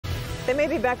They may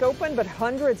be back open, but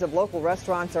hundreds of local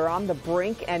restaurants are on the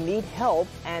brink and need help,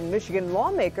 and Michigan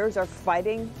lawmakers are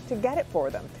fighting to get it for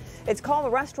them. It's called the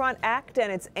Restaurant Act,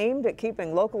 and it's aimed at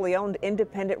keeping locally owned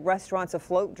independent restaurants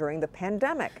afloat during the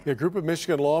pandemic. A group of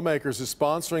Michigan lawmakers is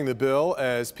sponsoring the bill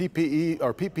as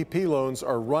PPP loans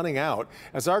are running out.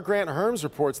 As our Grant Herms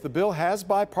reports, the bill has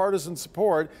bipartisan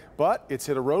support, but it's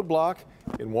hit a roadblock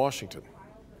in Washington.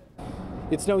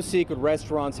 It's no secret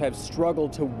restaurants have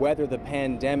struggled to weather the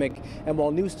pandemic, and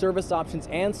while new service options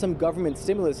and some government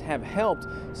stimulus have helped,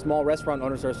 small restaurant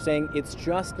owners are saying it's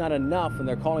just not enough, and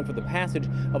they're calling for the passage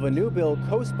of a new bill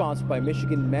co-sponsored by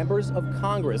Michigan members of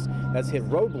Congress that's hit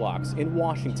roadblocks in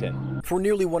Washington. For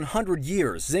nearly 100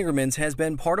 years, Zingerman's has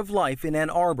been part of life in Ann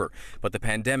Arbor, but the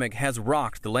pandemic has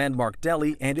rocked the landmark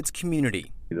deli and its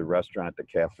community. The restaurant, the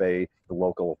cafe, the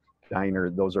local diner,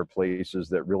 those are places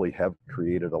that really have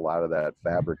created a lot of that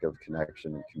fabric of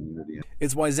connection and community.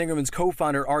 It's why Zingerman's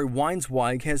co-founder Ari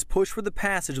Weinsweig has pushed for the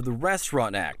passage of the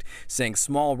Restaurant Act, saying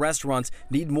small restaurants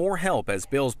need more help as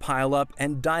bills pile up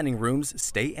and dining rooms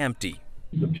stay empty.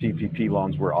 The PPP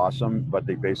loans were awesome, but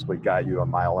they basically got you 1.5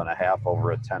 miles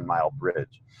over a 10-mile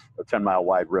bridge, a 10-mile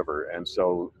wide river. And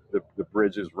so the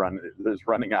bridge is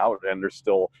running out, and there's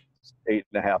still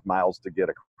 8.5 miles to get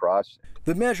across.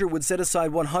 The measure would set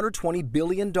aside $120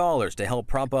 billion to help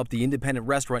prop up the independent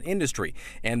restaurant industry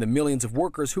and the millions of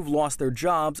workers who've lost their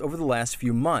jobs over the last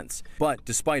few months. But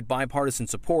despite bipartisan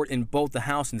support in both the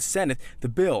House and Senate, the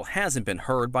bill hasn't been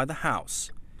heard by the House.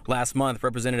 Last month,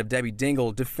 Representative Debbie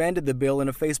Dingell defended the bill in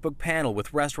a Facebook panel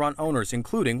with restaurant owners,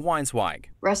 including Weinsweig.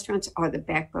 Restaurants are the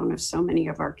backbone of so many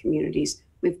of our communities.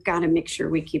 We've got to make sure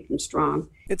we keep them strong.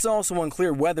 It's also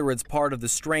unclear whether it's part of the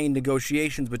strained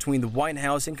negotiations between the White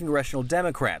House and congressional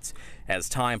Democrats, as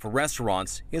time for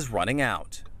restaurants is running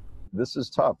out. This is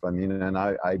tough. I mean, and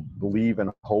I believe and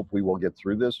hope we will get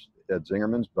through this at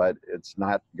Zingerman's, but it's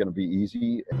not going to be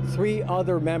easy. 3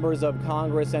 other members of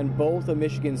Congress and both of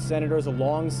Michigan senators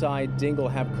alongside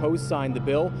Dingell have co-signed the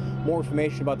bill. More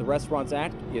information about the Restaurants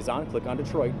Act is on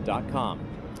clickondetroit.com.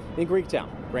 In Greektown,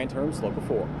 Grant Herms, Local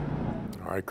 4. All right.